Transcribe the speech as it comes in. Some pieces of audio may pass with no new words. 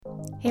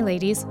Hey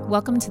ladies,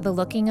 welcome to the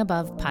Looking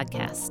Above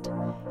podcast.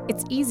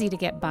 It's easy to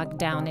get bogged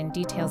down in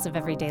details of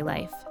everyday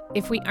life.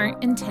 If we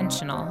aren't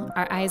intentional,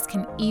 our eyes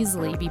can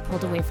easily be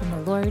pulled away from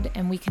the Lord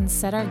and we can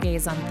set our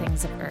gaze on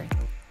things of earth.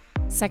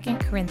 2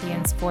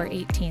 Corinthians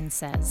 4:18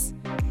 says,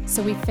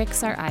 "So we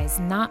fix our eyes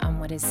not on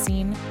what is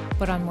seen,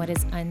 but on what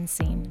is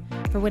unseen.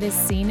 For what is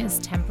seen is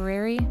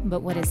temporary,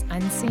 but what is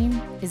unseen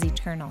is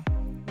eternal."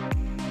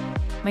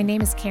 My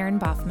name is Karen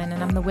Boffman,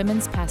 and I'm the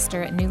women's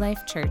pastor at New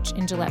Life Church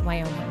in Gillette,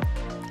 Wyoming.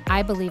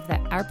 I believe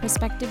that our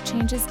perspective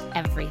changes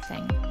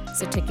everything.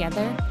 So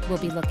together, we'll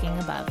be looking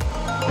above.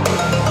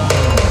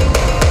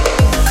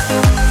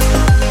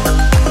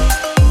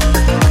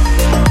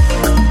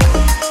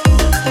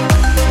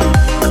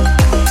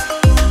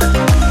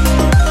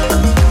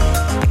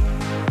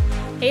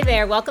 Hey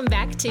there, welcome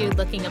back to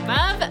Looking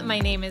Above. My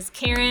name is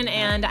Karen,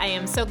 and I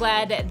am so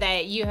glad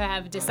that you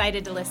have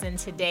decided to listen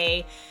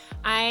today.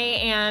 I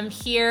am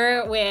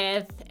here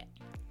with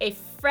a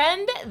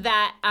friend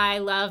that I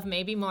love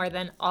maybe more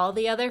than all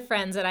the other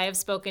friends that I have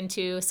spoken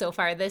to so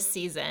far this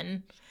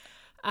season.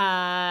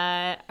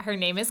 Her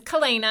name is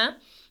Kalena,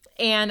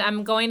 and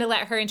I'm going to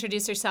let her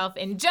introduce herself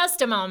in just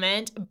a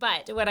moment.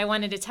 But what I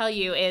wanted to tell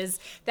you is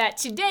that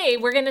today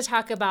we're going to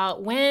talk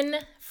about when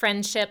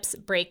friendships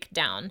break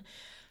down.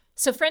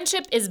 So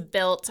friendship is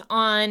built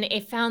on a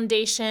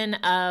foundation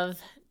of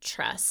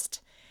trust.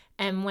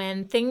 And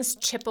when things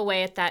chip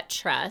away at that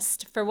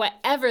trust, for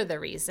whatever the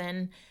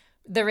reason,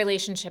 the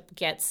relationship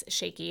gets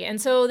shaky.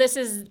 And so this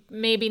is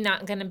maybe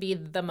not going to be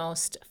the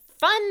most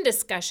fun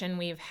discussion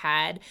we've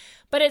had,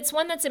 but it's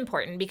one that's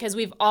important because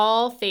we've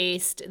all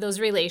faced those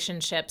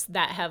relationships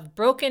that have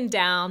broken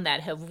down, that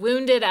have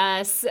wounded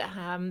us,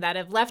 that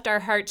have left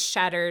our hearts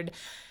shattered.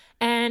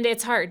 And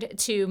it's hard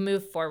to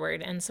move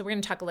forward. And so we're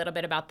going to talk a little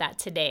bit about that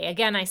today.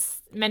 Again, I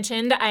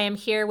mentioned I am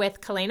here with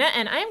Kalena,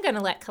 and I'm going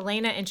to let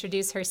Kalena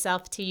introduce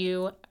herself to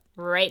you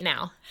right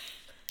now.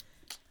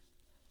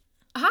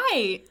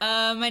 Hi,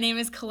 my name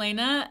is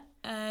Kalena.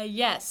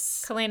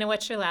 Yes. Kalena,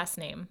 what's your last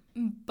name?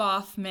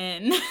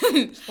 Boffman.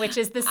 Which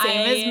is the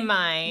same as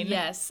mine.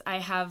 Yes, I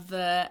have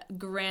the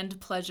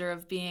grand pleasure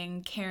of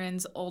being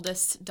Karen's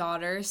oldest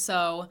daughter.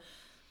 So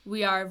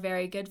we are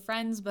very good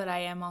friends, but I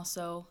am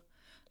also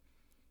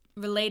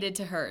related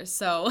to her.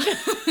 So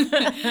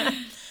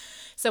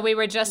So we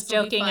were just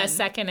joking a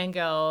second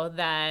ago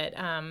that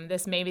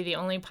this may be the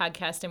only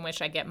podcast in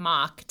which I get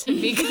mocked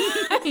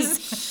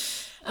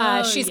because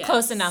she's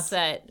close enough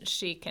that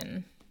she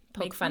can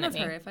poke fun at me.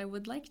 Make fun of her if I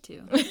would like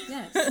to.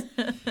 Yes.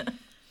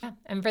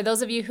 And for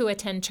those of you who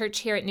attend church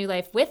here at New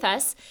Life with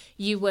us,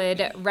 you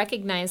would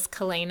recognize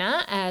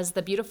Kalena as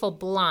the beautiful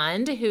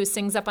blonde who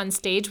sings up on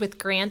stage with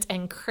Grant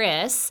and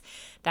Chris.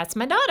 That's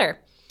my daughter.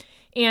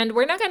 And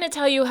we're not going to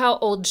tell you how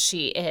old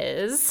she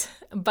is,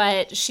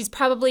 but she's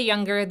probably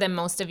younger than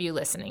most of you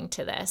listening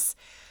to this.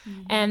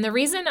 Mm-hmm. And the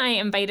reason I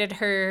invited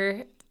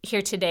her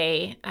here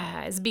today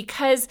is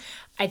because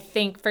I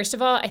think, first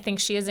of all, I think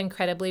she is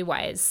incredibly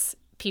wise.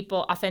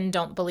 People often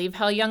don't believe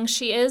how young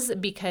she is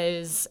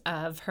because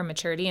of her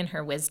maturity and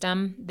her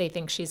wisdom. They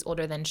think she's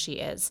older than she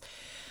is.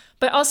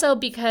 But also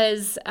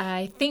because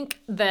I think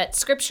that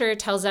Scripture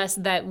tells us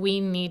that we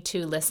need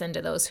to listen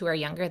to those who are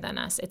younger than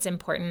us. It's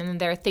important, and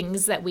there are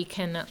things that we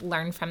can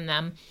learn from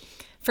them.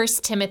 1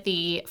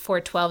 Timothy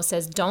 4:12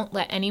 says, "Don't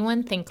let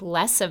anyone think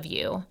less of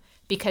you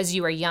because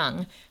you are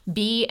young.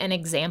 Be an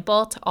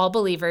example to all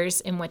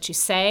believers in what you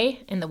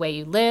say, in the way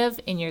you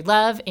live, in your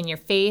love, in your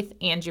faith,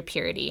 and your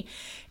purity."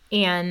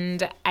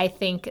 And I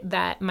think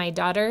that my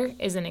daughter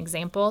is an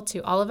example to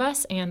all of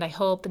us, and I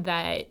hope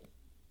that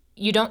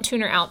you don't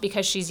tune her out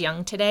because she's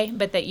young today,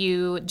 but that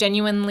you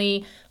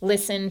genuinely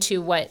listen to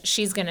what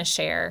she's going to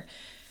share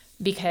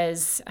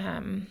because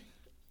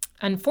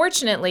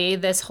unfortunately,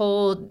 this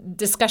whole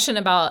discussion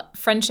about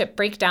friendship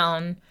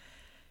breakdown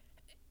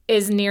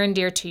is near and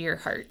dear to your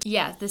heart.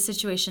 Yeah, this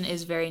situation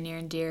is very near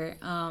and dear.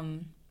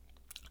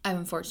 I've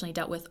unfortunately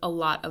dealt with a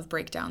lot of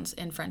breakdowns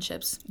in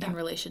friendships and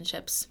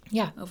relationships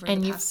over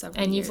the past several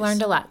years. And you've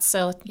learned a lot.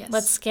 So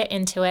Let's get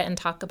into it and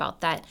talk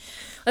about that.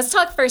 Let's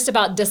talk first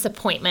about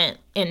disappointment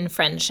in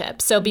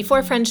friendship. So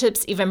before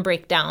friendships even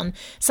break down,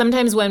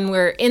 sometimes when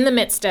we're in the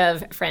midst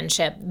of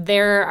friendship,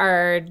 there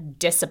are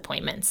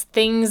disappointments,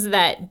 things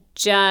that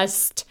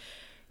just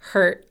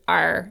hurt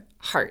our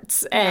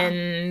hearts. Yeah.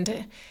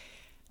 And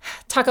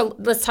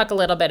let's talk a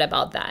little bit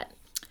about that.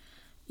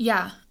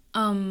 Yeah.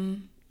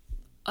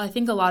 I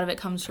think a lot of it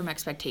comes from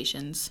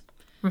expectations.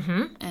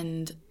 Mm-hmm.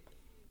 And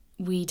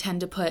we tend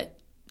to put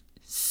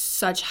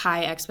such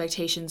high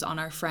expectations on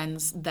our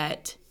friends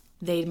that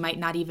they might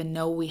not even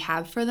know we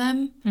have for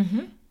them.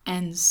 Mm-hmm.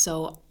 And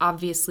so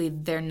obviously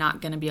they're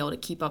not going to be able to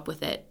keep up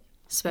with it,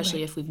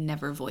 especially if we've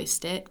never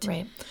voiced it.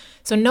 Right.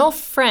 So no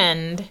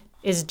friend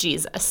is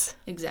Jesus.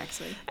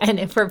 Exactly. And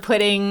if we're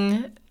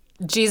putting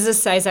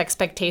Jesus-sized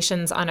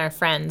expectations on our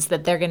friends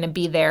that they're going to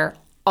be there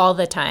all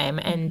the time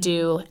and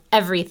do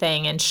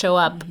everything and show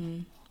up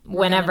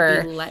whenever. We're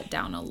gonna be let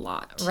down a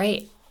lot.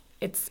 Right.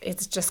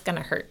 It's just going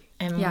to hurt.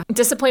 And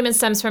disappointment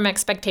stems from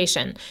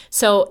expectation.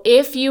 So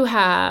if you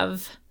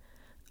have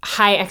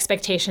high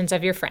expectations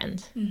of your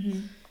friend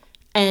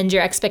and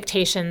your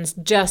expectations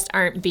just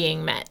aren't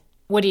being met,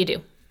 what do you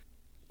do?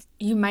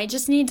 You might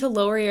just need to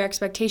lower your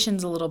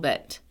expectations a little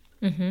bit.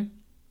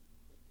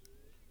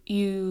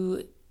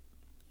 You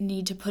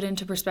need to put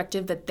into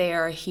perspective that they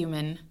are a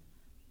human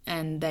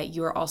and that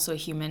you're also a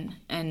human.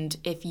 And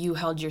if you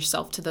held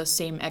yourself to those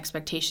same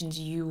expectations,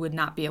 you would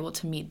not be able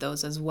to meet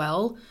those as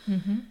well.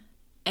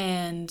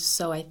 And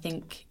so I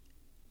think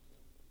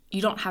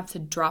you don't have to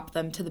drop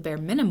them to the bare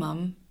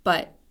minimum,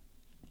 but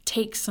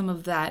take some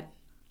of that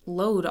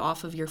load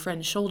off of your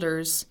friend's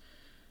shoulders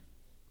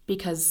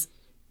because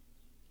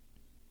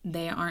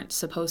they aren't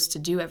supposed to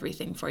do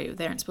everything for you.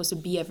 They aren't supposed to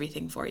be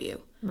everything for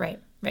you. Right.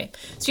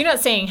 So you're not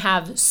saying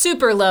have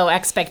super low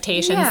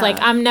expectations, Yeah. like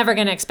I'm never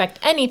going to expect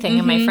anything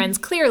in my friends.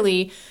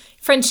 Clearly,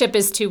 friendship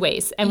is two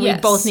ways, and we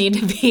both need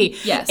to be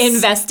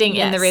investing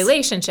in the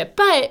relationship.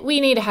 But we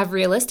need to have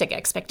realistic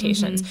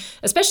expectations,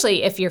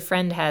 especially if your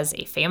friend has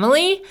a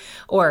family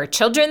or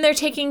children they're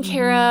taking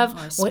care of.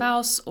 Or a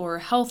spouse or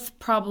health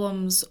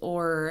problems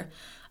or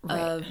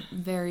a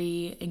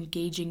very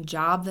engaging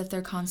job that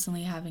they're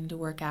constantly having to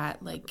work at.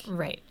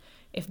 Right.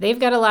 If they've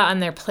got a lot on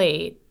their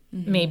plate,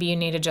 maybe you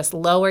need to just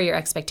lower your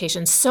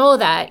expectations so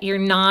that you're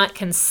not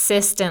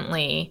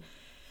consistently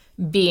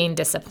being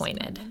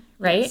disappointed,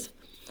 right? Yes.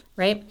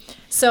 Right?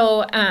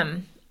 So,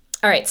 all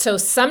right. So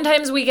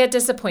sometimes we get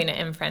disappointed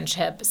in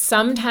friendship.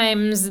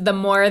 Sometimes the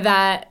more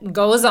that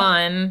goes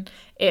on,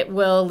 it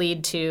will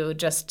lead to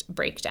just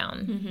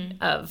breakdown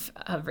of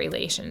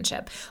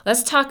relationship.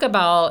 Let's talk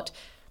about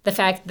the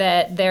fact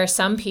that there are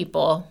some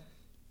people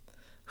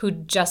who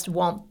just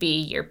won't be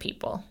your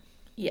people.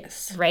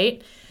 Yes.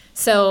 Right?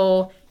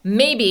 So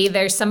maybe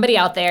there's somebody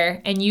out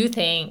there and you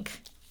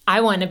think,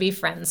 I want to be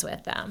friends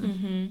with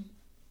them.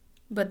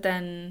 But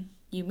then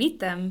you meet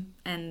them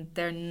and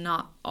they're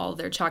not all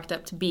they're chalked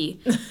up to be,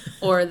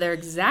 or they're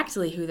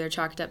exactly who they're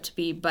chalked up to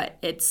be, but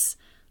it's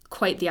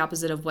quite the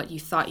opposite of what you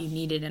thought you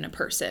needed in a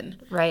person.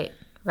 Right.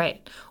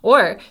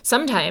 Or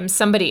sometimes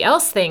somebody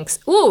else thinks,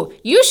 ooh,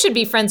 you should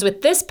be friends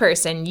with this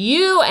person.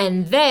 You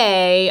and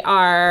they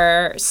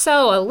are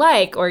so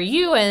alike, or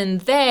you and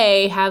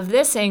they have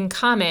this in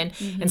common.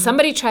 And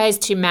somebody tries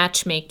to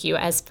matchmake you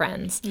as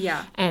friends.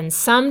 Yeah. And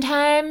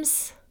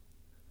sometimes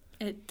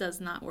It does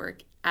not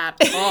work at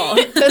all.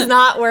 it does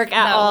not work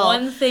at That all.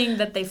 one thing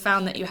that they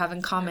found that you have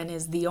in common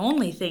is the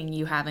only thing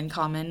you have in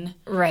common.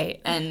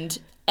 Right. And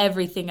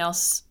everything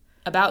else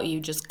about you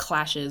just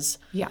clashes.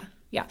 Yeah.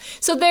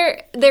 So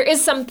there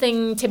is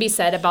something to be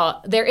said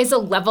about there is a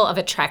level of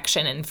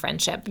attraction in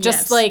friendship,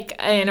 just like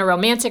in a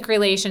romantic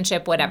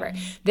relationship, whatever.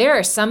 There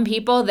are some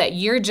people that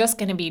you're just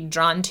going to be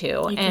drawn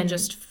to. You can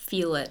just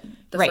feel it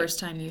the first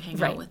time you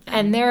hang out with them.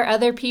 And there are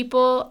other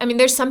people,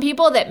 there's some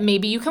people that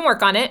maybe you can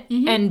work on it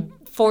and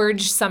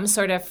forge some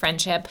sort of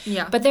friendship.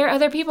 Yeah. But there are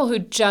other people who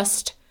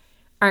just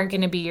aren't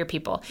going to be your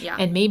people. Yeah.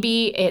 And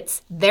maybe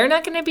they're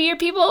not going to be your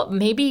people.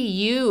 Maybe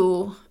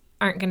you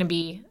aren't going to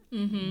be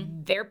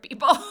their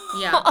people.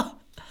 Yeah.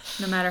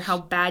 No matter how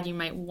bad you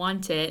might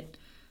want it,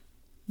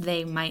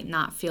 they might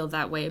not feel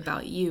that way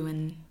about you.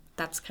 And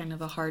that's kind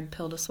of a hard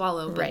pill to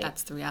swallow, but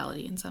that's the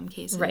reality in some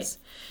cases. Right.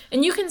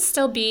 And you can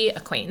still be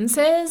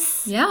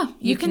acquaintances. Yeah.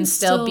 You can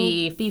still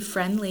be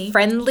friendly.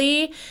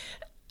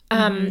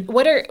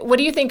 What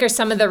do you think are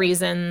some of the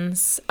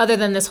reasons, other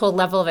than this whole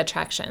level of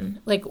attraction?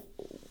 Like,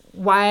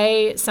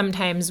 why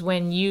sometimes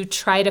when you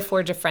try to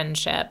forge a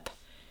friendship,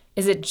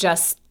 is it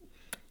just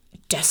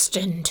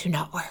destined to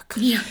not work?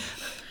 Yeah.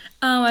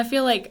 I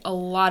feel like a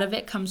lot of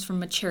it comes from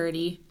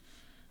maturity,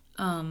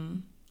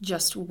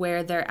 just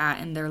where they're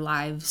at in their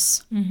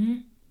lives,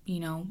 you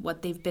know,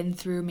 what they've been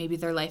through, maybe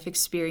their life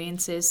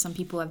experiences. Some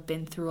people have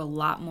been through a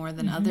lot more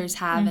than others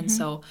have.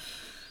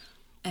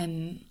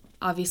 And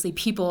obviously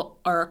people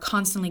are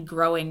constantly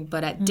growing,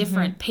 but at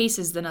different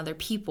paces than other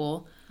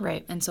people.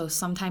 Right. And so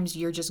sometimes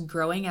you're just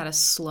growing at a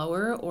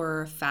slower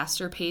or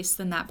faster pace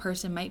than that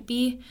person might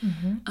be.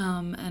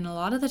 And a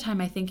lot of the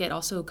time I think it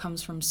also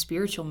comes from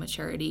spiritual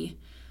maturity.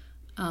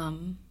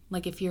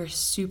 Like if you're a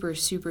super,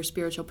 super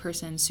spiritual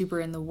person, super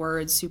in the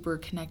Word, super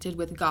connected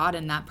with God,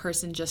 and that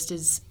person just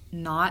is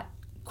not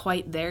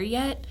quite there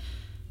yet,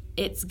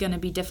 it's going to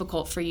be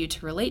difficult for you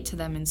to relate to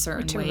them in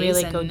certain ways. To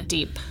really go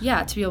deep.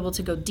 Yeah, to be able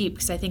to go deep,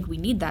 because I think we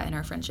need that in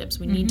our friendships.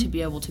 We need to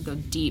be able to go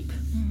deep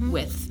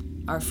with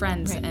our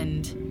friends.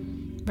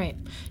 Right.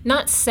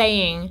 Not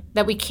saying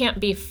that we can't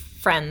be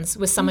friends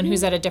with someone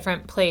who's at a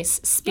different place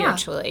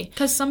spiritually.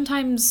 Because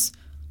sometimes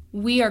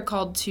we are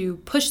called to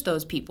push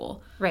those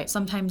people. Right.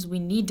 Sometimes we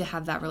need to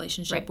have that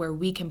relationship where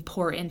we can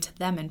pour into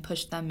them and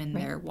push them in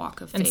their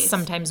walk of faith. And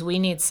sometimes we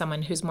need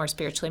someone who's more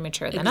spiritually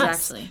mature than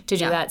us to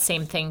do that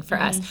same thing for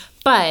us.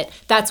 But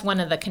that's one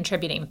of the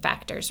contributing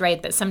factors, right?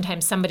 That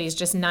sometimes somebody's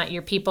just not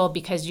your people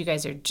because you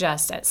guys are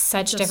just at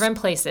such different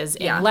places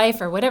in life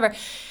or whatever.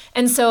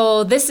 And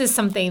so this is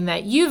something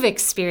that you've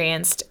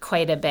experienced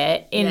quite a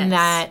bit in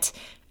that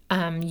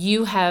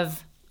you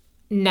have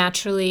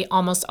naturally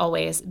almost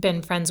always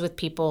been friends with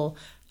people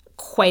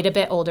quite a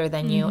bit older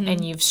than you,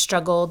 and you've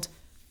struggled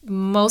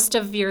most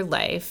of your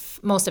life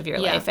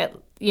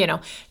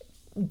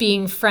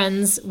being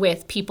friends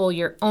with people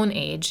your own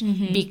age.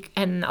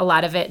 And a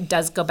lot of it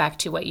does go back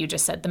to what you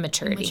just said, the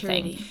maturity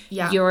thing.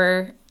 Yeah.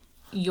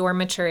 Your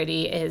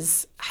maturity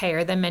is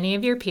higher than many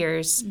of your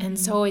peers. And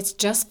so it's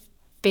just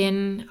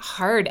been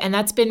hard. And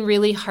that's been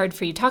really hard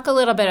for you. Talk a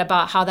little bit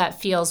about how that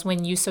feels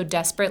when you so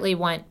desperately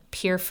want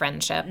peer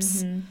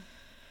friendships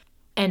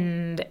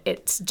and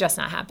it's just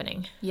not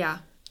happening. Yeah.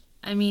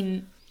 I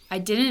mean, I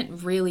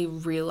didn't really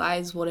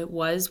realize what it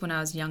was when I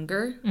was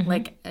younger.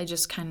 Like, I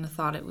just kind of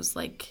thought it was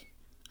like,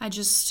 I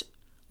just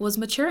was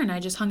mature and I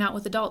just hung out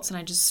with adults and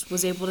I just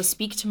was able to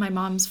speak to my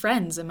mom's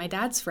friends and my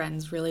dad's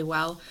friends really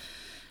well.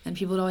 And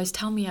people would always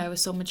tell me I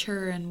was so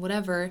mature and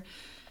whatever.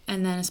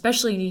 And then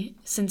especially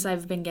since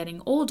I've been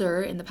getting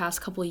older in the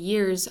past couple of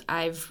years,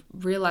 I've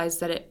realized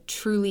that it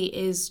truly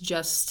is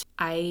just,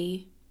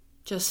 I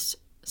just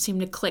seem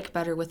to click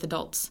better with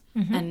adults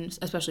and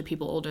especially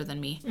people older than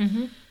me.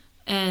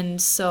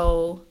 And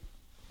so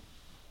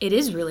it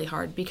is really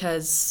hard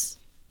because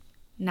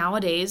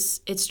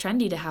nowadays it's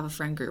trendy to have a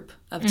friend group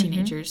of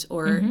teenagers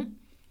or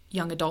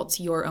young adults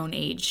your own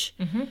age.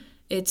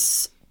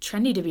 It's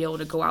trendy to be able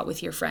to go out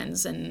with your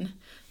friends and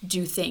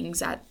do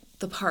things at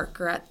the park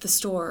or at the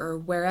store or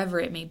wherever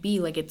it may be.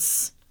 Like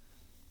it's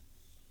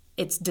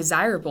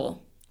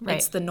desirable. Right.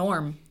 It's the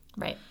norm.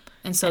 Right.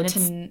 And so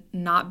to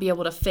not be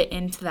able to fit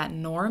into that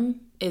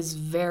norm is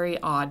very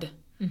odd.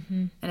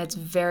 And it's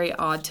very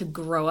odd to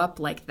grow up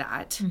like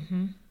that,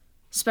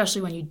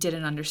 especially when you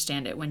didn't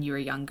understand it when you were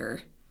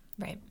younger.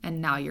 Right.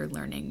 And now you're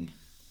learning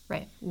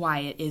why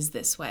it is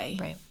this way.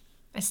 Right.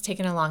 It's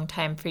taken a long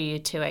time for you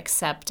to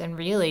accept, and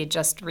really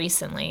just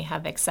recently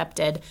have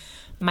accepted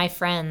my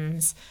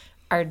friends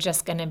are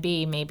just going to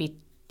be maybe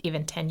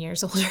even 10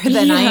 years older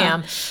than I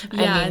am.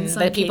 I mean,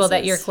 the people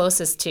that you're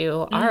closest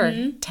to are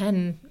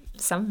 10,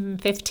 some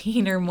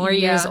 15 or more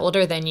years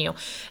older than you.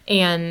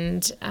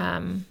 And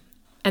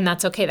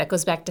that's okay. That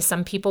goes back to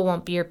some people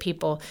won't be your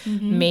people.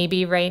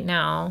 Maybe right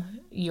now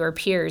your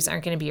peers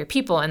aren't going to be your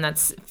people. And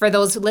that's for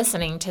those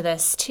listening to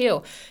this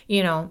too.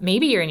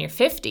 Maybe you're in your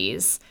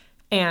 50s.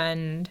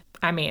 And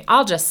I mean,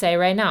 I'll just say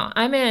right now,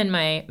 I'm in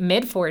my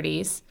mid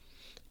 40s.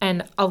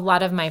 And a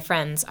lot of my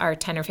friends are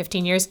 10 or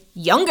 15 years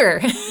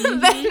younger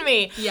than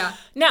me. Yeah.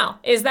 Now,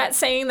 is that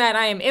saying that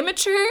I am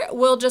immature?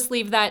 We'll just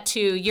leave that to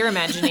your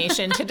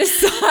imagination to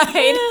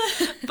decide.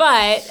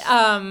 But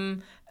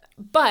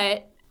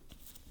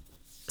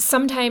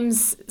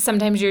sometimes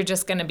you're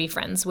just going to be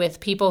friends with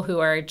people who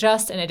are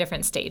just in a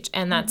different stage,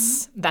 and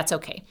that's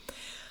okay.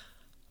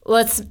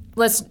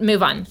 Let's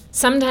move on.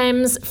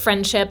 Sometimes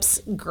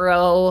friendships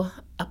grow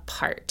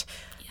apart.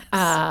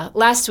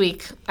 Last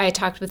week, I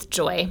talked with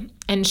Joy,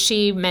 and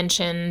she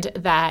mentioned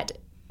that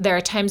there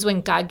are times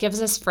when God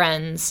gives us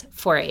friends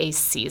for a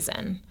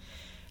season,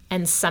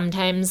 and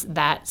sometimes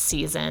that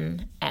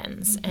season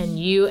ends, and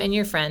you and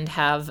your friend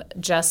have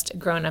just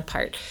grown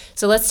apart.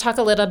 So let's talk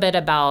a little bit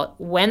about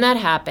when that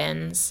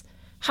happens.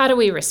 How do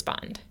we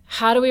respond?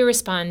 How do we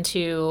respond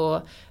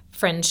to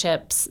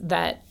friendships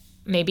that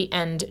maybe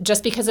end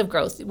just because of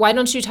growth? Why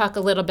don't you talk a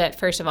little bit,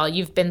 first of all,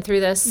 you've been through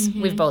this.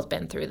 We've both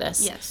been through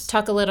this. Yes.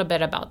 Talk a little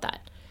bit about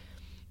that.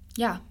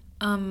 Yeah.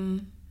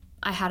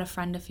 I had a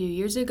friend a few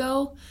years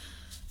ago.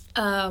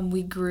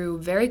 We grew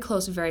very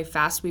close very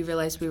fast. We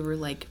realized we were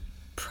like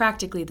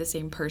practically the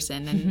same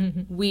person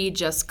and we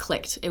just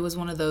clicked. It was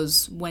one of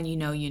those when you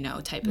know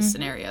type of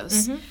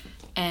scenarios.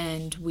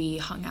 And we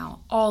hung out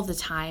all the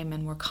time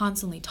and we're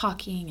constantly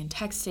talking and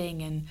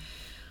texting and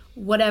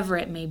whatever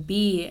it may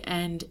be,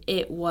 and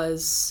it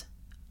was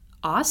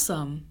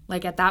awesome.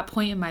 Like at that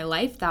point in my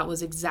life, that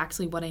was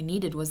exactly what I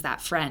needed, was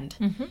that friend.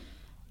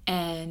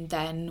 And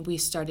then we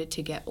started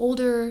to get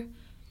older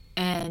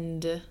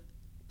and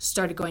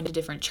started going to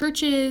different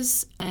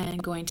churches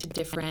and going to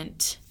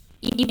different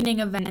evening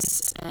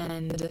events,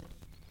 and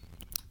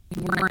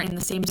we weren't in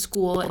the same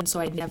school, and so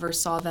I never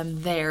saw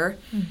them there.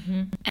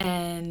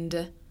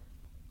 And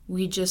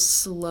we just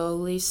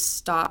slowly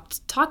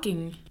stopped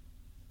talking,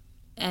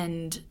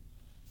 and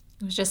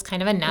it was just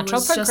kind of a natural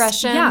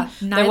progression.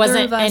 Just, there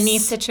wasn't any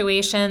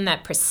situation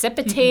that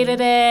precipitated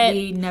it.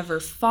 We never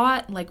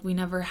fought. Like, we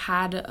never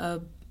had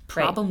a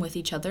problem with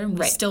each other, and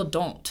we still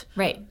don't.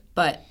 Right.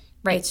 But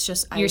it's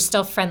just... You're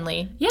still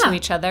friendly to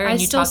each other,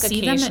 and you talk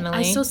occasionally.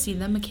 I still see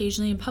them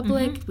occasionally in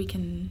public. We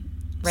can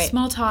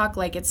small talk.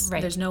 Like,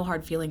 there's no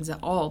hard feelings at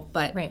all.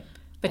 But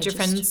But your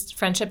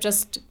friendship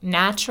just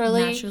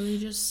naturally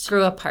just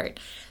grew apart.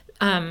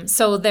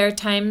 So there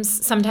are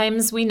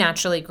sometimes we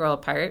naturally grow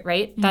apart,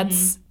 right?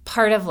 That's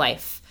part of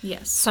life.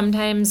 Yes.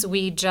 Sometimes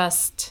we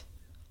just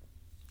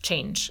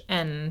change.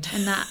 And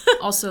that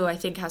also, I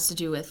think, has to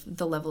do with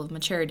the level of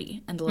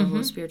maturity and the level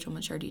of spiritual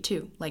maturity,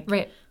 too. Like,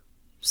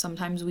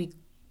 sometimes we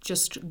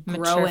just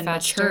grow and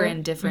mature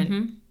in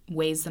different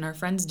ways than our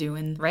friends do.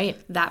 And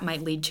that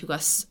might lead to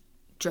us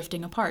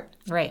drifting apart.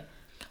 Right.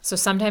 So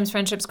sometimes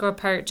friendships grow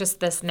apart, just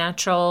this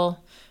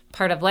natural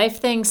part of life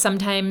thing.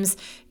 Sometimes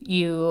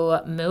you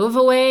move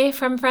away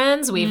from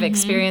friends. We've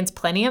experienced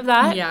plenty of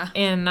that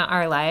in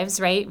our lives,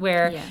 right?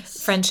 Where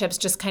friendships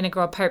just kind of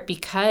grow apart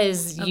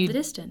because you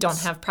don't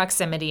have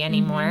proximity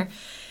anymore.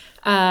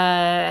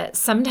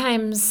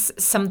 Sometimes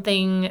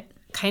something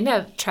kind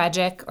of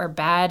tragic or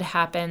bad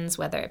happens,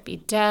 whether it be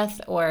death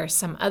or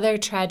some other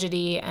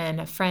tragedy, and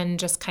a friend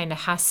just kind of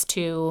has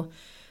to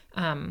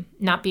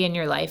not be in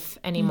your life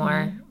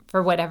anymore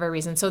for whatever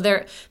reason. So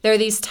there are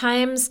these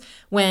times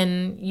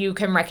when you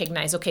can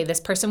recognize, okay, this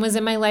person was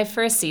in my life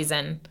for a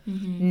season.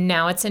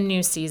 Now it's a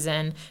new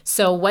season.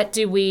 So how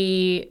do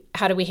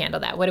we handle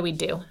that? What do we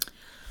do?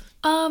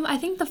 I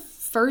think the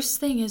first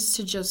thing is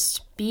to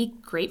just be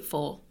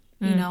grateful,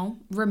 you know,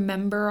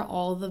 remember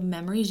all the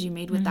memories you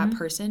made with that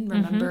person.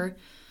 Remember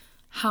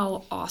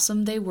how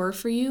awesome they were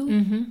for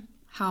you,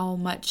 how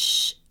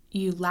much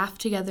you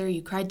laughed together,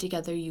 you cried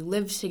together, you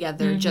lived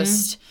together.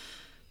 Just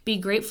be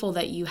grateful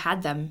that you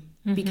had them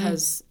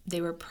because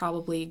they were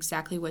probably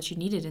exactly what you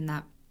needed in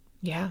that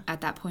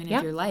at that point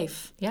of your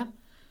life. Yeah.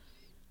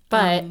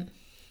 But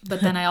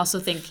then I also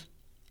think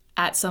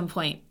at some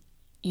point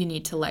you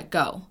need to let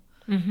go.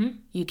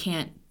 You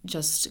can't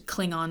just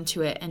cling on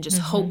to it and just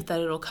hope that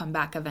it'll come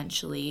back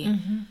eventually.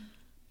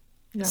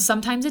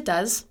 Sometimes it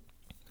does.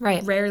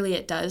 Right. Rarely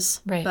it does.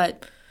 Right.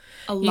 But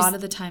a lot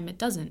of the time it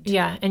doesn't.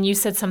 Yeah. And you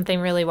said something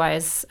really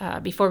wise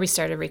before we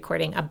started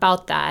recording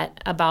about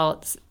that,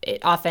 about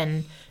it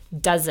often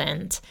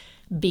doesn't,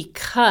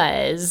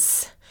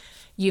 because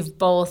you've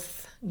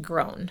both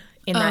grown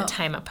in that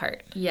time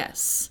apart.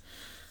 Yes.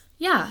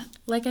 Yeah.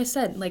 Like I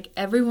said, like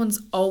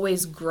everyone's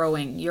always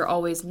growing. You're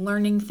always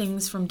learning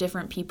things from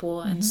different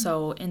people. And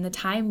so in the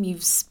time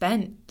you've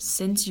spent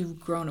since you've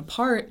grown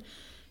apart,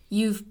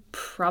 you've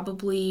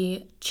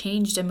probably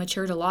changed and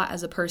matured a lot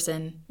as a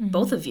person,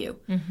 both of you.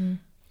 And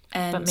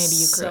but maybe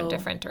you grew in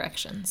different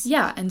directions.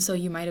 Yeah, and so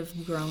you might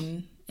have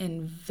grown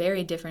in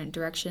very different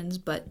directions,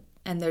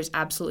 and there's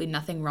absolutely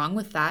nothing wrong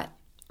with that.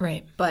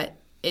 Right. But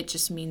it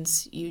just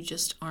means you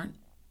just aren't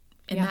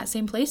in that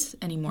same place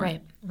anymore.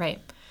 Right.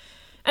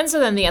 And so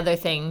then the other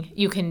thing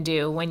you can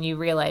do when you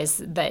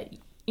realize that,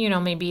 you know,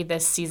 maybe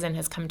this season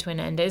has come to an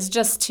end is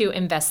just to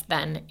invest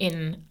then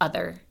in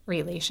other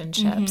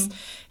relationships.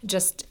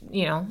 Just,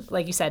 you know,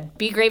 like you said,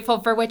 be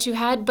grateful for what you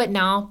had, but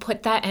now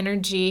put that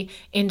energy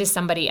into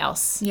somebody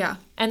else. Yeah.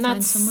 And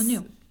find someone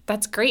new.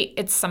 That's great.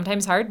 It's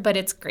sometimes hard, but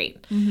it's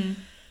great.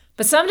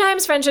 But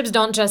sometimes friendships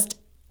don't just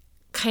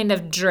kind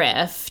of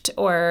drift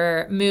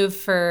or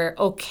move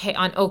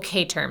on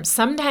okay terms.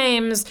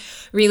 Sometimes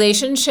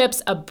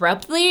relationships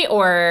abruptly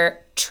or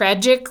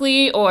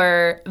tragically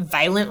or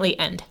violently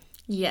end.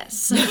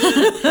 Yes.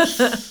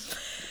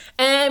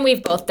 And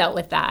we've both dealt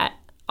with that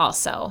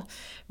also,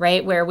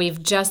 right? Where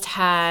we've just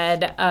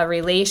had a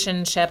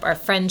relationship or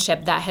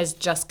friendship that has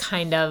just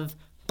kind of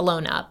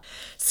blown up.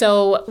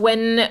 So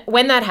when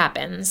that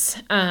happens,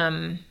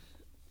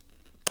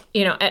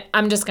 you know,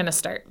 I'm just going to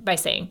start by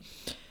saying,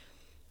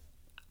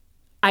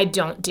 I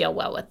don't deal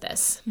well with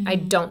this. I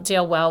don't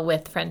deal well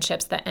with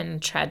friendships that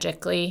end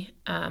tragically.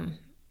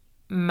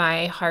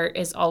 My heart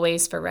is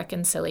always for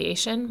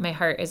reconciliation. My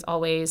heart is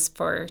always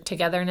for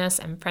togetherness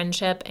and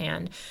friendship.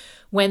 And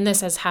when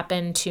this has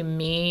happened to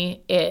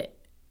me, it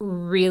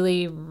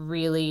really,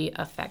 really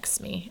affects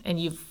me. And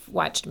you've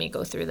watched me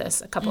go through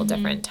this a couple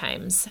different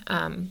times.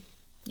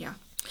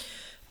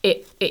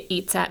 It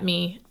eats at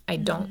me. I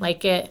don't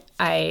like it.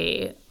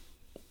 I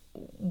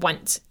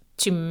want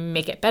to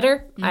make it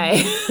better.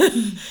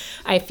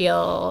 I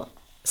feel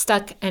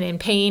stuck and in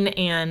pain,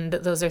 and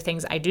those are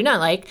things I do not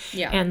like.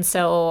 And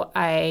so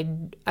I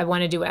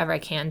want to do whatever I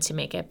can to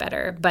make it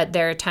better. But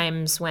there are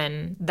times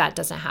when that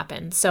doesn't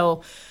happen.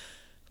 So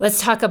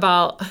let's talk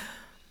about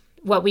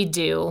what we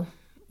do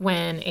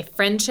when a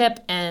friendship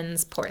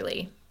ends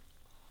poorly.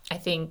 I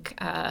think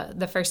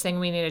the first thing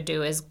we need to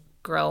do is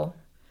grow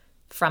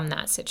from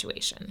that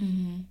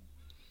situation.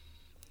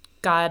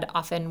 God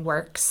often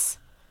works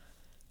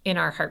in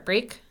our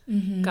heartbreak.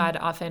 God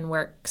often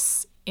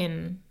works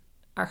in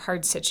our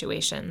hard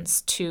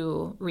situations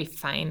to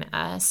refine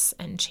us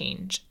and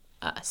change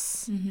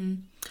us.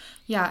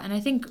 Yeah, and I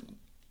think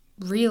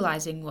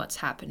realizing what's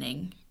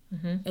happening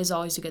is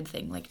always a good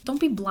thing. Like,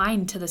 don't be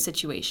blind to the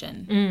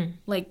situation.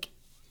 Like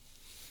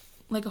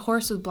a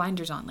horse with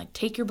blinders on. Like,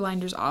 take your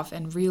blinders off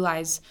and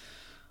realize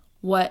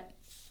what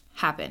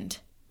happened.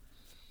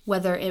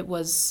 Whether it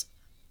was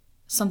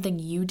something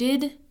you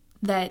did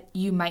that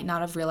you might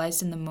not have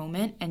realized in the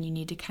moment, and you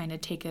need to kind of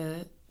take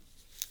a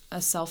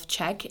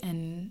self-check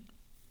and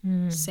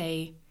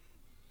say,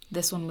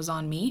 this one was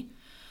on me.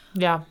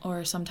 Yeah.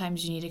 Or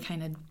sometimes you need to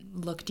kind of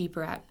look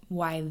deeper at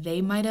why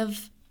they might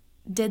have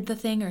did the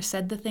thing or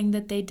said the thing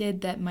that they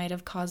did that might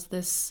have caused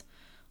this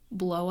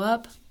blow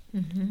up.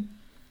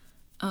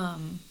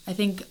 I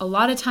think a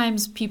lot of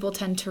times people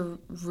tend to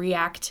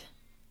react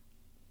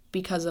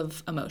because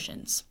of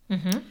emotions.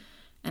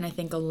 And I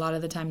think a lot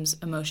of the times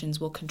emotions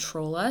will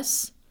control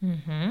us.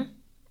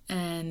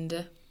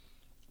 And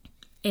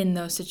in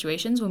those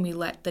situations, when we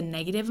let the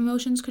negative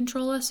emotions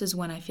control us, is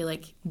when I feel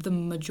like the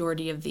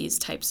majority of these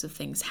types of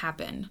things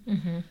happen.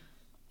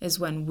 Is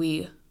when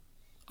we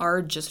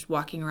are just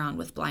walking around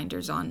with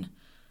blinders on.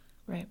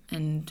 Right.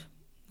 And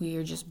we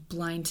are just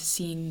blind to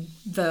seeing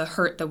the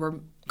hurt that we're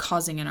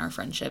causing in our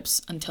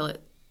friendships until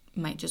it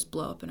might just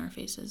blow up in our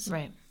faces.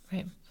 Right.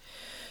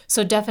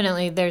 So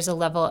definitely there's a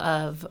level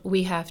of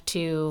we have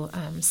to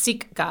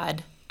seek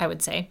God, I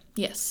would say.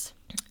 Yes.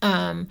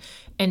 And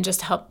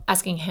just help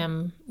asking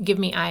him, give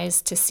me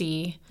eyes to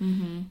see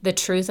the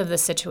truth of the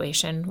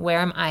situation. Where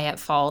am I at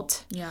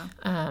fault? Yeah.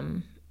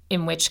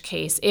 In which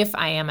case, if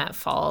I am at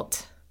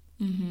fault,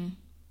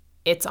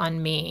 it's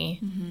on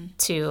me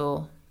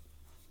to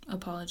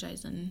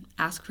apologize and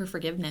ask for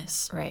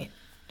forgiveness. Right.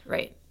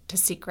 To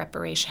seek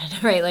reparation,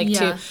 right? Like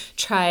to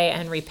try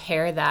and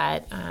repair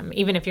that.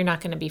 Even if you're not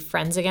going to be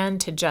friends again,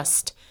 to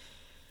just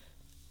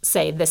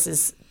say, this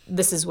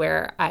is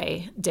where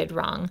I did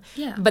wrong.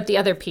 Yeah. But the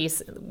other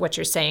piece, what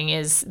you're saying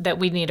is that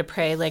we need to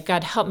pray, like,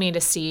 God, help me to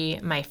see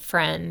my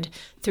friend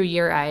through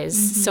your eyes.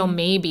 So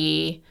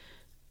maybe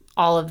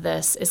all of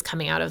this is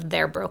coming out of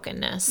their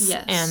brokenness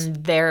and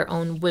their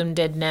own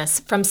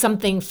woundedness from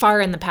something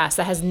far in the past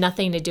that has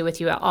nothing to do with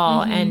you at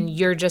all. And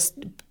you're just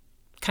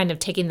kind of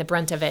taking the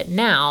brunt of it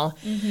now.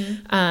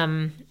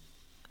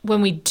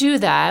 When we do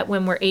that,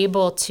 when we're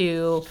able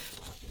to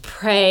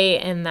pray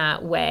in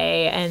that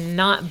way and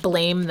not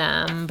blame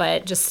them,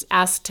 but just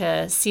ask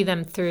to see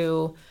them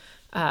through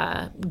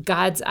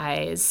God's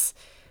eyes,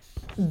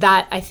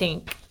 that I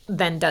think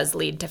then does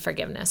lead to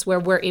forgiveness, where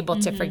we're able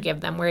to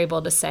forgive them. We're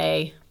able to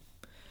say,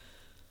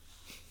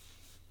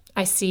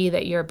 I see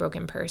that you're a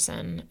broken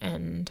person,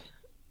 and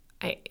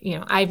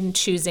I'm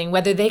choosing,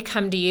 whether they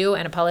come to you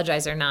and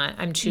apologize or not,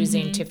 I'm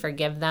choosing to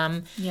forgive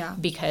them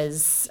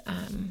because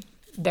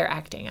they're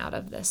acting out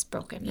of this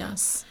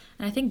brokenness.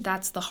 And I think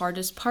that's the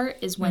hardest part,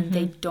 is when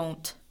they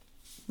don't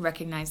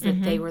recognize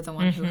that they were the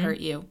one who hurt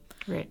you.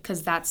 Right.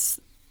 Because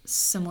that's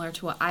similar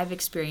to what I've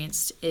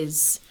experienced.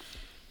 Is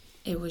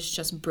it was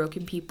just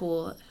broken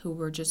people who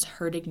were just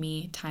hurting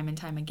me time and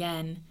time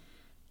again.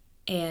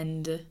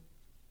 And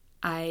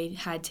I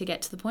had to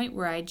get to the point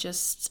where I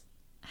just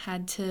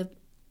had to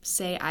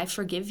say, I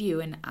forgive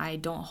you and I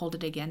don't hold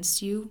it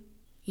against you,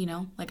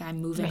 like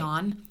I'm moving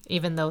on.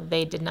 Even though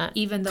they did not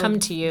come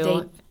to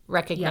you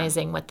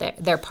recognizing what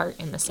their part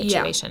in the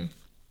situation.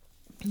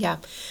 Yeah.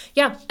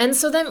 And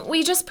so then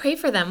we just pray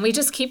for them. We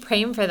just keep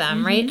praying for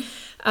them, right?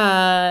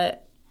 And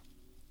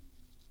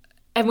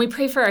we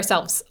pray for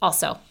ourselves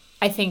also.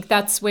 I think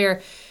that's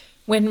where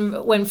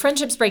when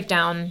friendships break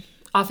down,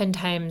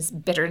 oftentimes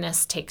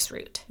bitterness takes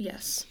root.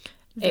 Yes.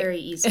 Very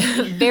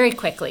easily. Very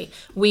quickly.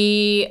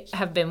 We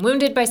have been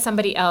wounded by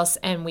somebody else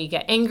and we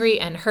get angry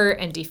and hurt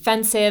and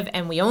defensive,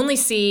 and we only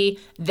see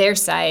their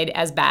side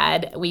as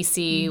bad. We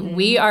see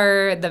we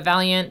are the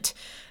valiant,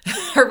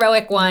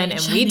 heroic one,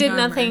 and we did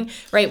nothing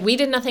right. We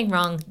did nothing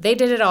wrong. They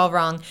did it all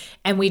wrong.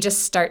 And we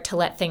just start to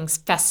let things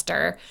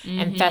fester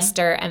and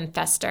fester and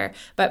fester.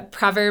 But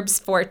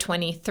Proverbs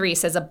 4:23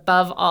 says,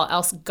 above all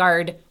else,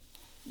 guard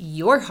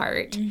your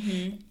heart.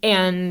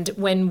 And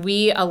when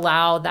we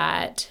allow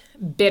that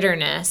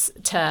bitterness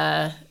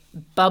to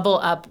bubble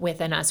up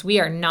within us,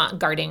 we are not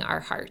guarding our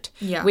heart.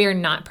 We are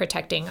not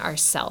protecting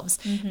ourselves.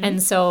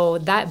 And so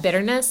that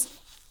bitterness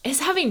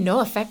is having no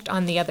effect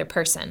on the other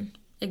person.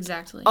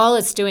 Exactly. All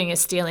it's doing is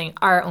stealing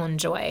our own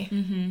joy.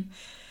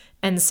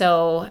 And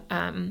so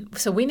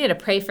we need to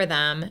pray for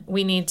them.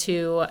 We need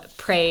to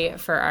pray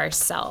for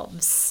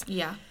ourselves.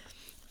 Yeah.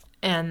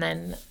 And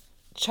then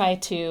try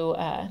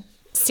to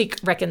seek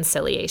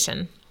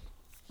reconciliation.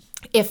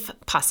 If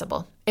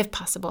possible.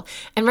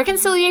 And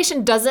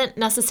reconciliation doesn't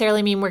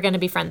necessarily mean we're going to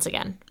be friends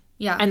again.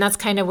 Yeah. And that's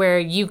kind of where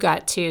you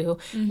got to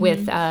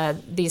with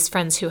these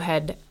friends who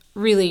had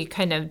really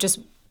kind of just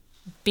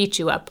beat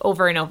you up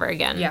over and over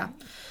again.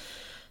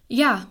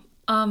 Yeah.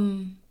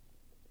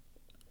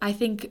 I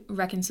think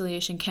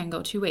reconciliation can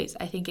go two ways.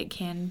 I think it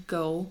can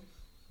go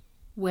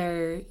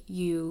where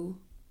you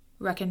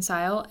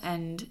reconcile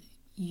and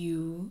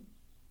you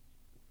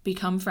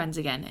become friends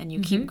again, and you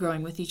keep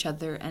growing with each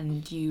other,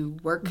 and you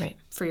work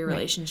for your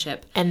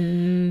relationship.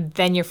 And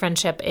then your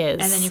friendship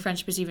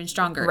is even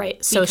stronger.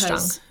 Right. So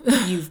strong.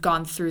 You've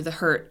gone through the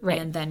hurt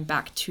and then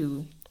back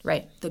to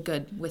the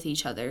good with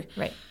each other.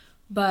 Right.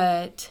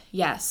 But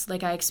yes,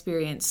 like I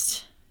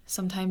experienced,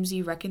 sometimes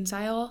you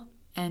reconcile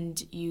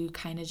and you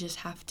kind of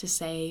just have to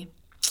say,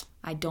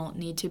 I don't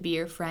need to be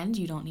your friend.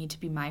 You don't need to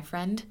be my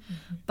friend.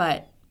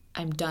 But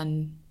I'm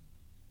done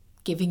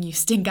giving you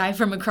stink eye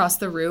from across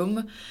the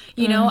room.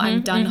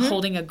 I'm done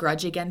holding a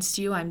grudge against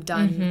you. I'm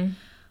done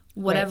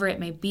whatever it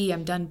may be.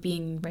 I'm done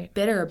being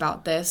bitter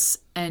about this.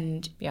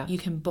 And you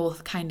can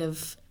both kind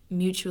of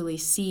mutually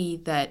see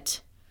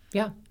that,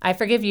 I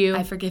forgive you.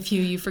 I forgive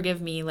you. You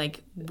forgive me.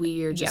 Like,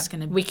 we're just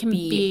going to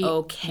be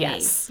okay.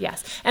 Yes.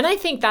 And I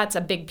think that's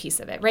a big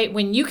piece of it, right?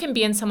 When you can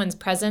be in someone's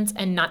presence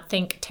and not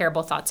think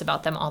terrible thoughts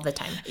about them all the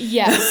time.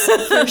 Yes,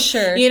 for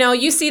sure.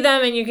 You see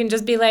them and you can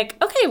just be like,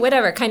 okay,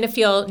 whatever, kind of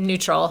feel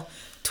neutral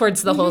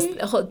towards the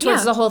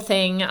the whole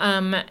thing.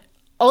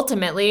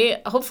 ultimately,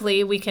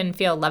 hopefully, we can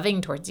feel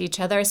loving towards each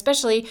other,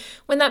 especially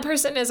when that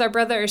person is our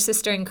brother or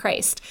sister in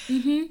Christ.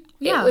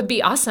 Yeah. It would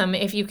be awesome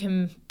if you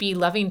can be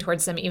loving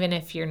towards them, even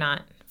if you're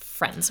not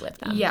friends with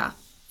them. Yeah.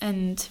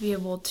 And to be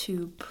able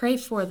to pray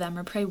for them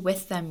or pray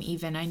with them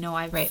even. I know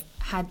I've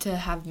had to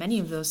have many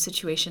of those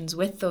situations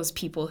with those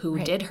people who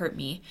did hurt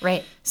me.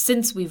 Right.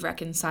 Since we've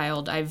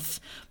reconciled, I've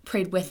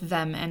prayed with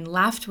them and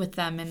laughed with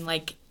them. And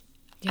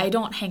I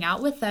don't hang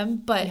out with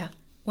them, but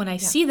when I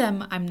see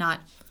them, I'm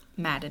not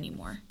mad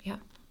anymore. Yeah.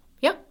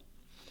 Yeah.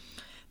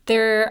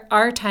 There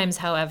are times,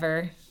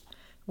 however,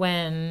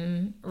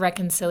 when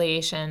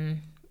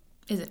reconciliation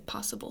isn't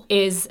possible.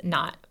 Is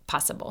not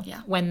possible.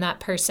 Yeah. When that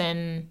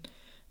person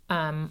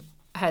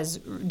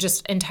has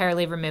just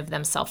entirely removed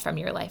themselves from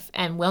your life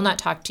and will not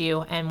talk to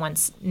you and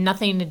wants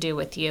nothing to do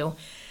with you.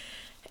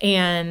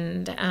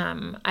 And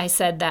I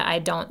said that I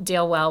don't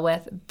deal well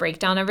with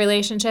breakdown of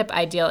relationship.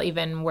 I deal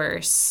even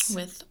worse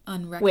with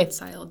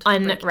unreconciled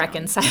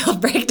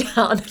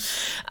breakdown.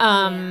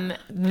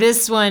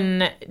 This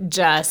one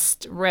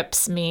just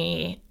rips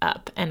me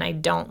up, and I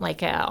don't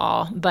like it at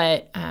all.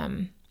 But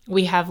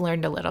we have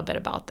learned a little bit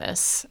about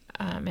this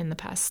in the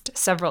past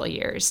several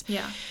years.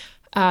 Yeah.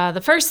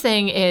 The first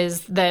thing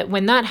is that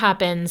when that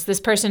happens,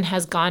 this person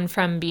has gone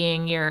from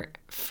being your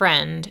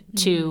friend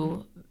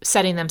to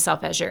setting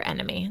themselves as your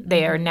enemy.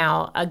 They are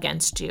now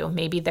against you.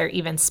 Maybe they're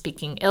even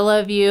speaking ill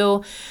of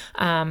you.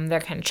 They're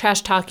kind of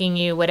trash talking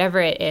you, whatever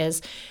it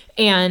is.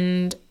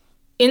 And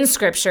in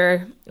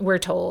Scripture, we're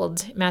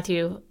told,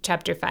 Matthew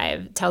chapter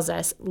 5 tells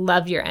us,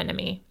 love your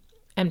enemy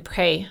and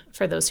pray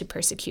for those who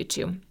persecute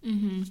you.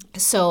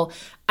 So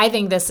I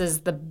think this is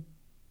the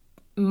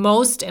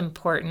most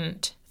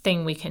important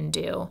thing we can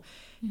do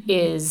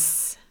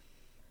is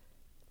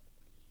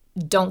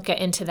don't get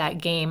into that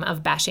game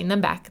of bashing them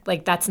back.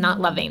 Like, that's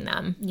not loving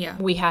them. Yeah.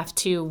 We have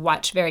to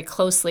watch very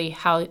closely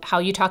how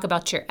you talk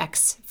about your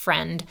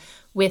ex-friend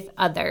with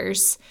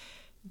others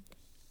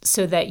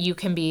so that you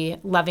can be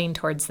loving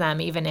towards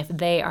them, even if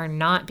they are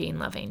not being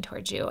loving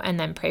towards you, and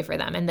then pray for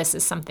them. And this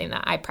is something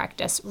that I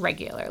practice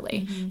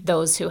regularly.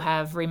 Those who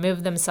have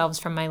removed themselves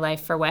from my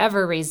life for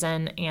whatever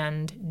reason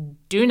and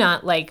do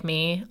not like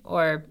me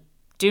or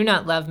do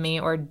not love me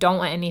or don't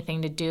want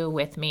anything to do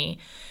with me,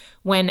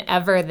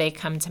 whenever they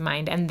come to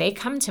mind, and they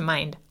come to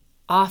mind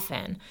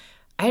often,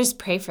 I just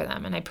pray for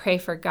them, and I pray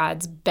for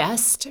God's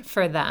best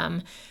for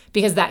them,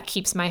 because that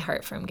keeps my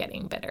heart from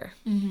getting bitter.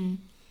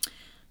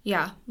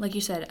 Yeah, like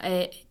you said,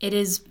 it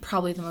is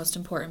probably the most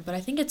important, but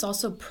I think it's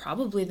also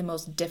probably the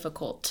most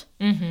difficult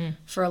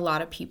for a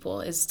lot of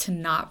people is to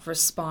not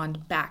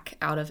respond back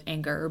out of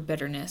anger or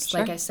bitterness.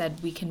 Sure. Like I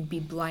said, we can be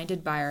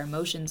blinded by our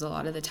emotions a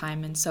lot of the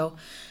time, and so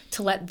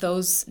to let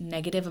those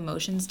negative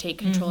emotions take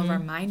control of our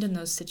mind in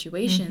those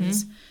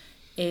situations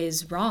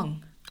is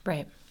wrong.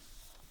 Right.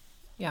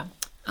 Yeah.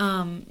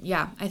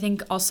 Yeah, I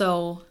think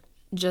also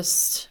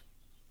just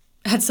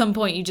at some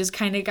point you just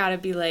kind of got to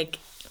be like,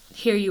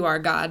 here you are,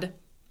 God.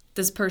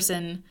 This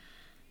person,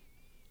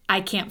 I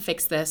can't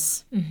fix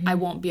this. I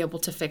won't be able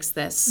to fix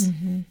this.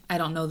 I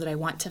don't know that I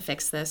want to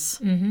fix this.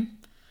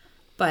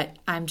 But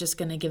I'm just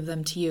going to give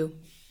them to you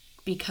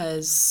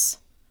because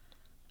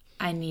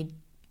I need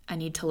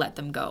to let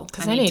them go.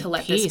 I need to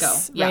let peace,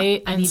 this go.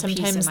 Right? Yeah, and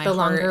sometimes the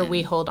longer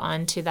we hold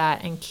on to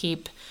that and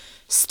keep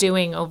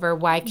stewing over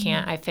why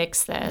can't I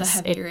fix this,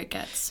 the heavier it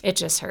gets. It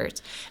just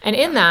hurts. And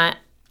in that,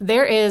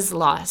 there is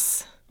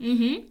loss.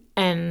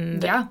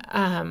 And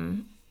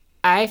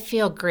I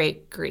feel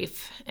great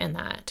grief in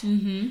that.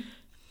 And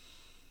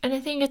I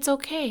think it's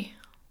okay.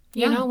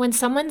 You know, when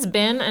someone's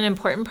been an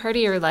important part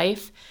of your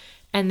life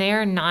and they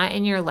are not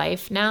in your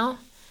life now,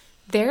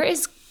 there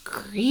is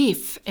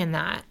grief in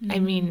that. I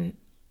mean,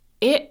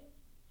 it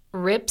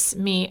rips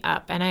me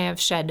up. And I have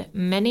shed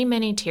many,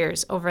 many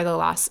tears over the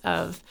loss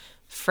of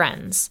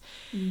friends.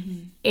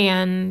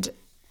 And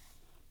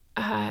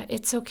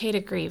it's okay to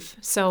grieve.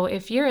 So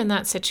if you're in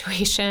that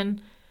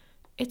situation,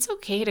 it's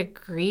okay to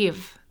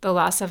grieve the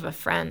loss of a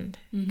friend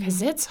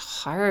because it's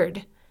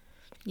hard.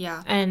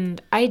 Yeah. And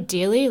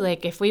ideally,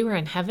 like if we were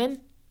in heaven,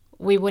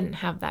 we wouldn't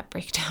have that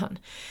breakdown.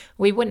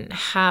 We wouldn't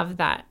have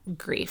that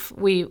grief.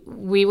 We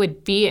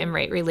would be in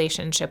right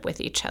relationship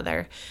with each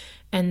other.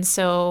 And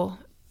so,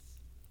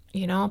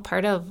 you know,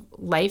 part of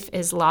life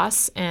is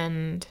loss.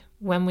 And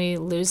when we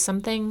lose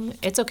something,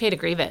 it's okay to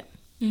grieve it.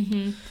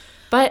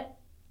 But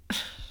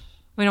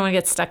we don't want to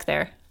get stuck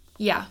there.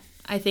 Yeah.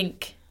 I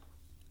think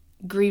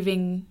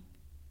grieving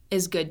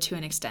is good to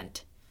an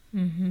extent.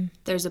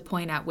 There's a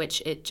point at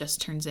which it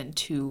just turns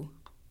into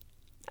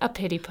a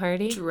pity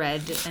party,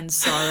 dread and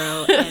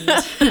sorrow, and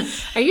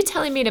are you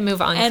telling me to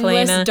move on,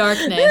 endless Kalena?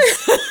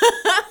 Darkness.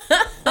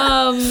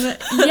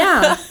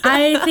 Yeah,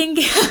 I think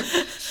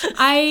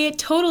I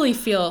totally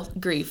feel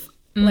grief.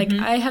 Like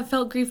I have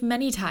felt grief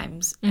many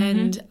times,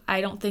 and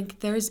I don't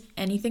think there's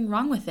anything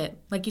wrong with it.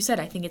 Like you said,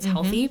 I think it's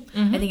healthy.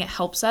 I think it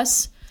helps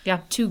us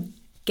to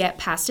get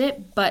past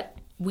it, but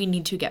we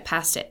need to get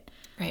past it.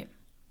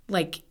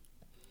 Like,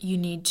 you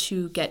need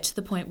to get to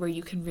the point where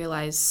you can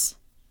realize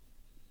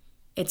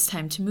it's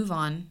time to move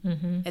on.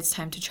 Mm-hmm. It's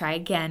time to try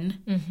again.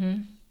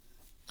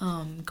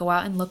 Mm-hmm. Go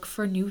out and look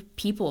for new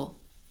people.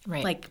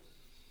 Right. Like,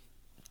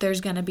 there's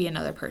going to be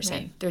another person.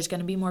 Right. There's going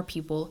to be more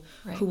people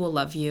Right. who will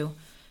love you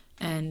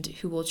and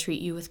who will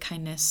treat you with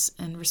kindness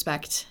and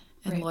respect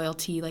and Right.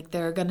 loyalty. Like,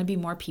 there are going to be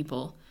more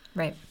people.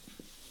 Right.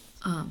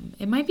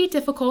 It might be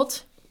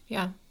difficult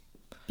Yeah.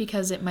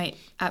 because it might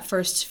at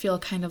first feel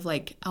kind of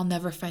like I'll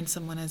never find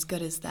someone as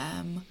good as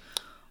them.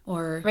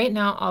 Or Right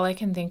now, all I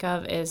can think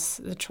of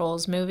is the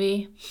Trolls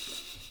movie.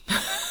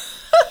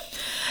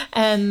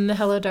 And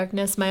Hello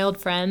Darkness, My Old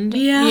Friend.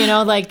 Yeah. You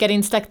know, like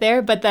getting stuck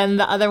there. But then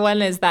the other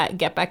one is that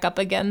Get Back Up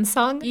Again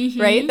song,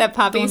 right? That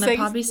Poppy the one sings. that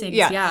Poppy sings.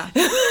 Yeah.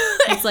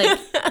 It's like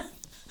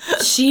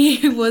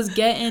she was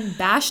getting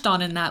bashed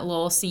on in that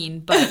little scene,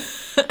 but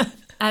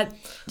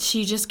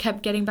she just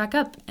kept getting back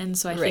up. And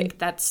so I think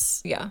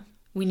that's, Yeah.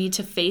 we need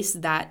to face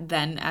that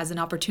then as an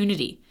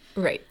opportunity.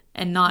 Right.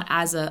 And not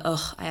as a,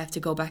 I have to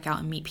go back out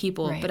and meet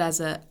people, Right. but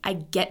as a, I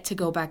get to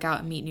go back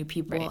out and meet new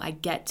people. Right. I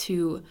get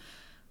to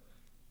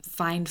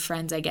find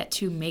friends. I get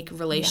to make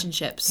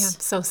relationships. Yeah.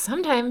 So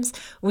sometimes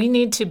we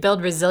need to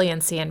build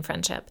resiliency in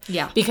friendship.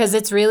 Yeah. Because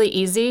it's really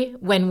easy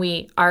when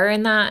we are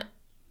in that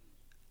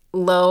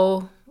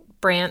low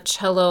branch,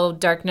 hello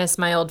darkness,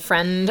 my old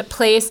friend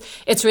place.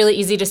 It's really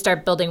easy to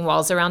start building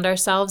walls around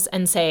ourselves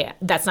and say,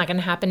 that's not going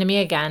to happen to me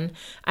again.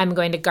 I'm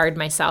going to guard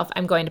myself.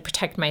 I'm going to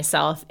protect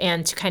myself,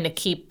 and to kind of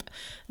keep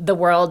the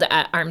world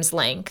at arm's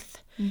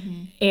length.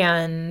 Mm-hmm.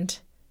 And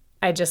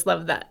I just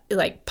love that.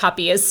 Like,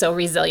 Poppy is so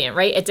resilient,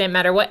 right? It didn't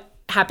matter what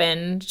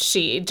happened.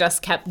 She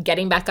just kept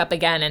getting back up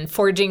again and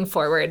forging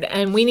forward.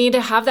 And we need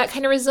to have that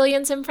kind of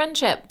resilience in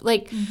friendship.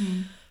 Like,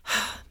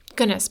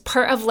 goodness,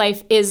 part of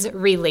life is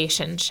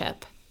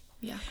relationship.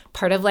 Yeah.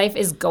 Part of life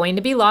is going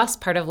to be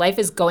lost. Part of life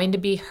is going to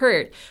be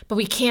hurt. But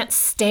we can't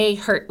stay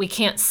hurt. We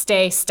can't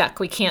stay stuck.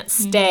 We can't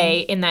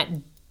stay in that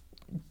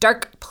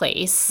dark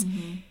place.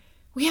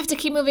 We have to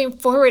keep moving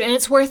forward, and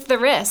it's worth the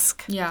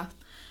risk. Yeah.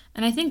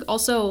 And I think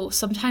also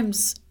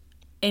sometimes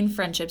in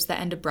friendships that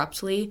end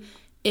abruptly,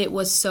 it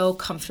was so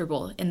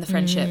comfortable in the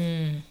friendship,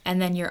 and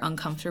then you're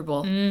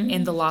uncomfortable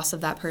in the loss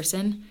of that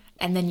person,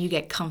 and then you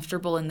get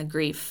comfortable in the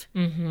grief,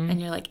 and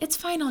you're like, it's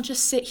fine, I'll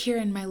just sit here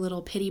in my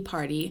little pity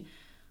party.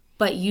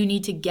 But you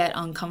need to get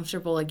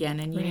uncomfortable again,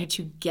 and you need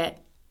to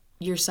get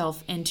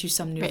yourself into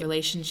some new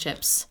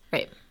relationships.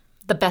 Right.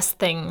 The best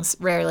things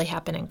rarely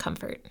happen in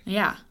comfort.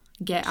 Yeah.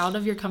 Get out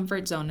of your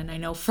comfort zone. And I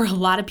know for a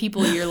lot of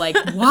people, you're like,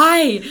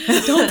 why?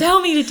 Don't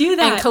tell me to do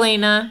that. And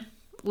Kalena,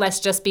 let's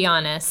just be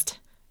honest.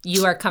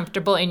 You are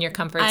comfortable in your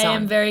comfort zone. I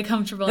am very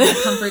comfortable in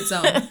my comfort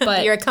zone.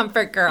 But you're a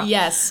comfort girl.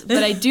 Yes.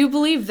 But I do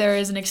believe there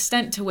is an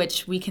extent to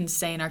which we can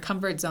stay in our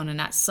comfort zone.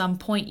 And at some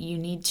point, you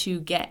need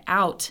to get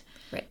out.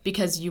 Right.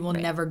 Because you will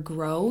never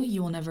grow,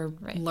 you will never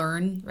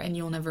learn, and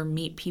you will never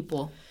meet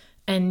people.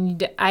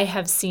 And I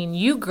have seen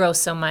you grow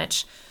so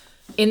much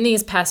in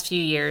these past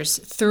few years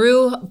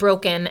through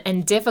broken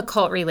and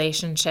difficult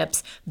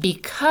relationships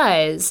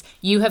because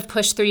you have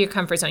pushed through your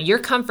comfort zone. Your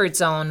comfort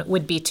zone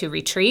would be to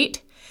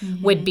retreat,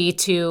 would be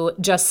to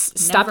just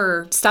stop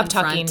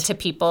talking to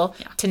people,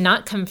 to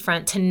not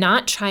confront, to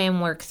not try and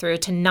work through,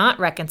 to not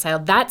reconcile.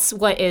 That's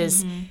what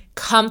is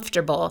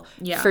comfortable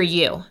for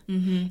you.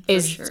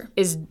 Is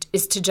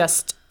to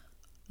just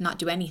not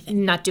do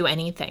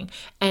anything.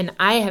 And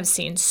I have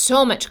seen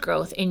so much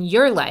growth in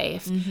your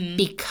life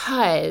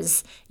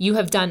because you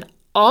have done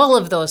all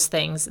of those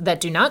things that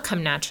do not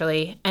come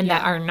naturally and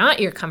that are not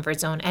your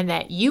comfort zone and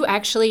that you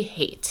actually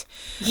hate.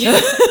 Yeah,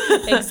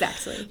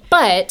 exactly.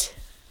 But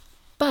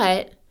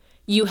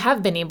you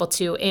have been able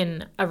to,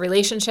 in a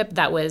relationship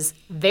that was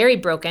very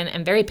broken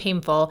and very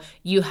painful,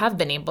 you have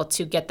been able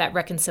to get that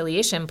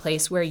reconciliation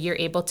place where you're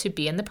able to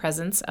be in the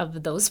presence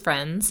of those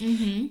friends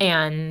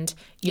and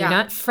you're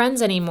not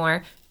friends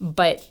anymore,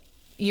 but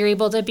you're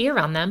able to be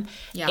around them.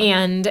 Yeah.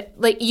 And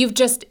like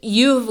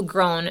you've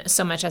grown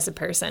so much as a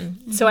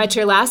person. So at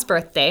your last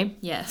birthday.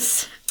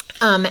 Yes.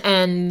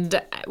 And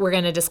we're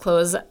going to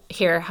disclose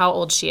here how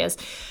old she is.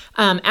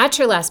 At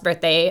your last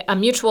birthday, a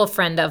mutual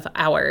friend of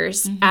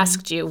ours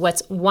asked you,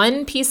 what's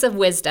one piece of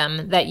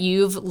wisdom that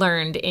you've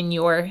learned in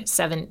your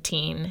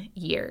 17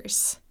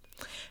 years?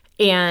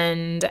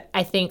 And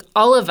I think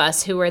all of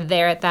us who were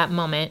there at that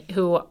moment,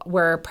 who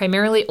were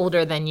primarily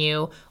older than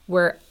you,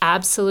 were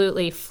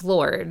absolutely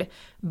floored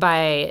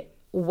by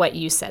what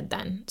you said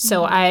then.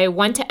 So I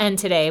want to end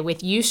today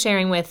with you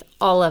sharing with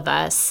all of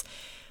us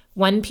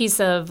one piece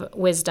of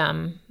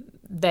wisdom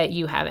that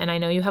you have. And I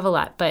know you have a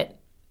lot, but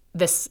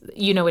this,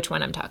 you know which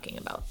one I'm talking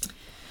about.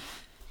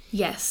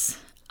 Yes.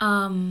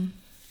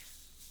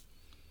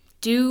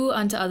 Do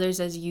unto others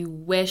as you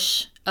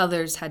wish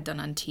others had done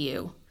unto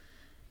you.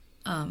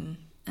 And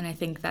I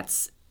think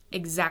that's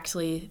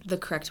exactly the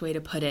correct way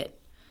to put it.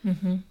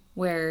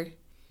 Where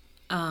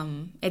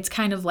it's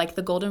kind of like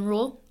the golden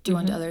rule, do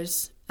unto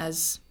others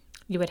as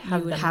you would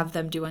have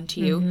them do unto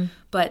you.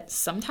 But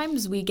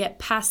sometimes we get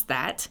past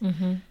that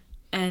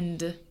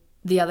and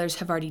the others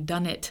have already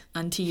done it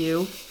unto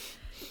you.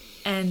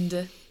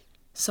 And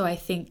so I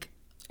think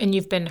And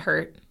you've been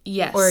hurt.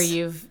 Yes. Or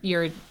you've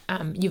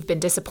been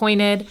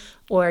disappointed,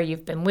 or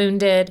you've been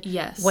wounded.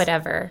 Yes.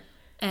 Whatever.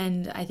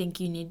 And I think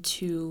you need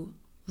to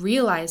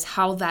realize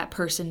how that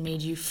person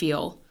made you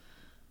feel.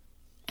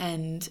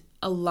 And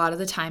a lot of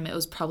the time it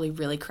was probably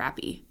really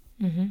crappy.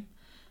 Mm-hmm.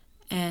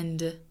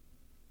 And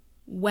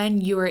when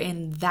you're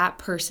in that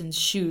person's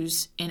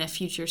shoes in a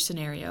future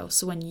scenario,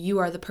 so when you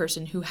are the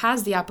person who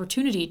has the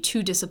opportunity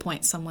to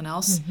disappoint someone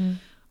else, Mm-hmm.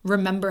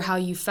 remember how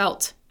you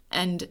felt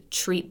and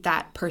treat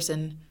that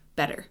person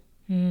better.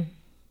 Mm.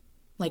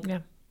 Like, Yeah.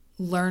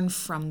 learn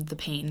from the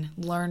pain,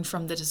 learn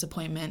from the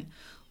disappointment,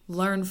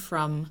 learn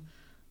from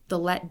the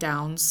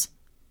letdowns,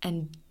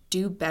 and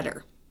do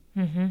better.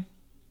 Mm-hmm.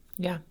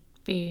 Yeah.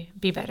 Be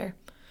better.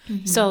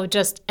 Mm-hmm. So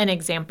just an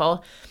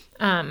example.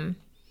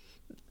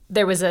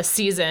 There was a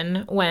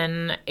season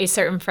when a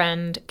certain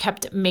friend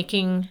kept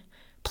making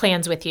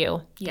plans with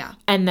you. Yeah.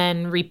 And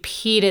then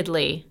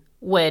repeatedly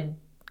would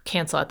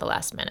cancel at the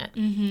last minute.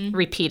 Mm-hmm.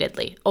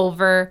 Repeatedly.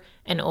 Over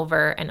and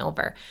over and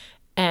over.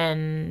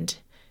 And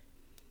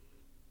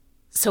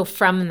so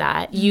from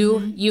that,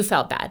 you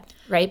felt bad,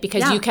 right?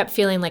 Because you kept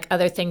feeling like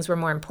other things were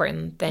more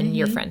important than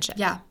your friendship.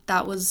 Yeah,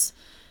 that was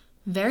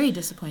very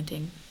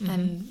disappointing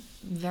and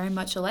very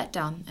much a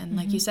letdown. And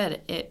like you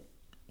said, it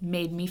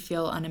made me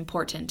feel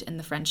unimportant in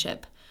the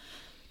friendship.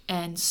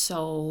 And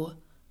so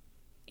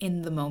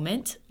in the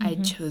moment, I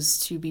chose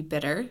to be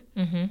bitter.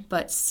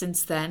 But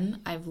since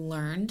then, I've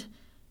learned,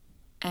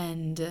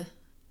 and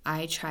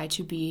I try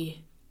to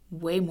be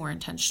way more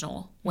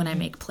intentional when I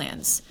make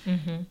plans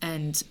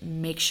and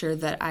make sure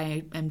that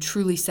I am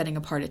truly setting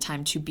apart a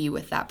time to be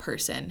with that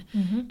person.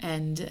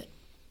 And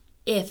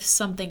if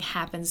something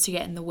happens to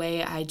get in the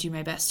way, I do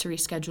my best to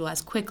reschedule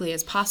as quickly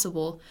as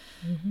possible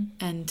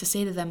and to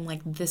say to them,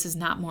 like, this is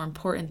not more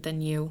important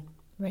than you.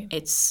 Right.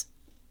 It's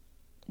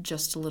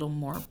just a little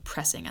more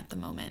pressing at the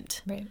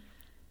moment.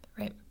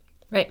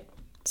 Right.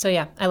 So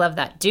yeah, I love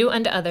that. Do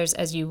unto others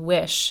as you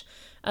wish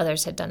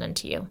others had done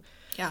unto you.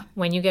 Yeah.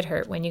 When you get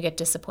hurt, when you get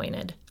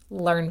disappointed,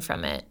 learn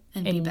from it.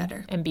 And be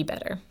better. And be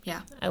better.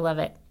 Yeah. I love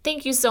it.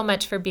 Thank you so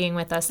much for being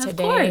with us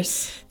today. Of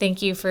course.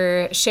 Thank you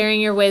for sharing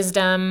your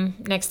wisdom.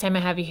 Next time I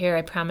have you here,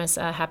 I promise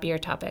a happier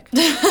topic.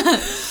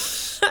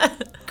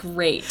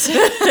 Great.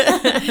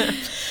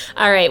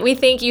 All right. We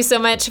thank you so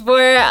much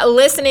for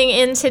listening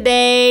in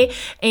today.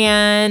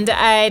 And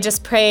I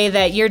just pray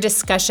that your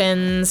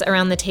discussions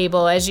around the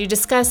table, as you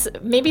discuss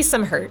maybe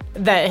some hurt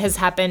that has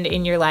happened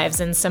in your lives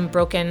and some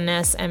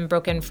brokenness and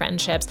broken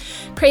friendships,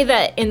 pray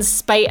that in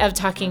spite of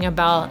talking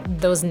about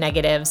those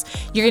negatives,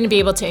 you're going to be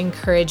able to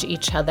encourage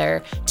each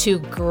other to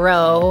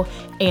grow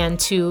and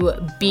to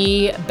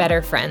be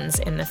better friends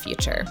in the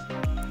future.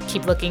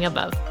 Keep looking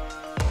above.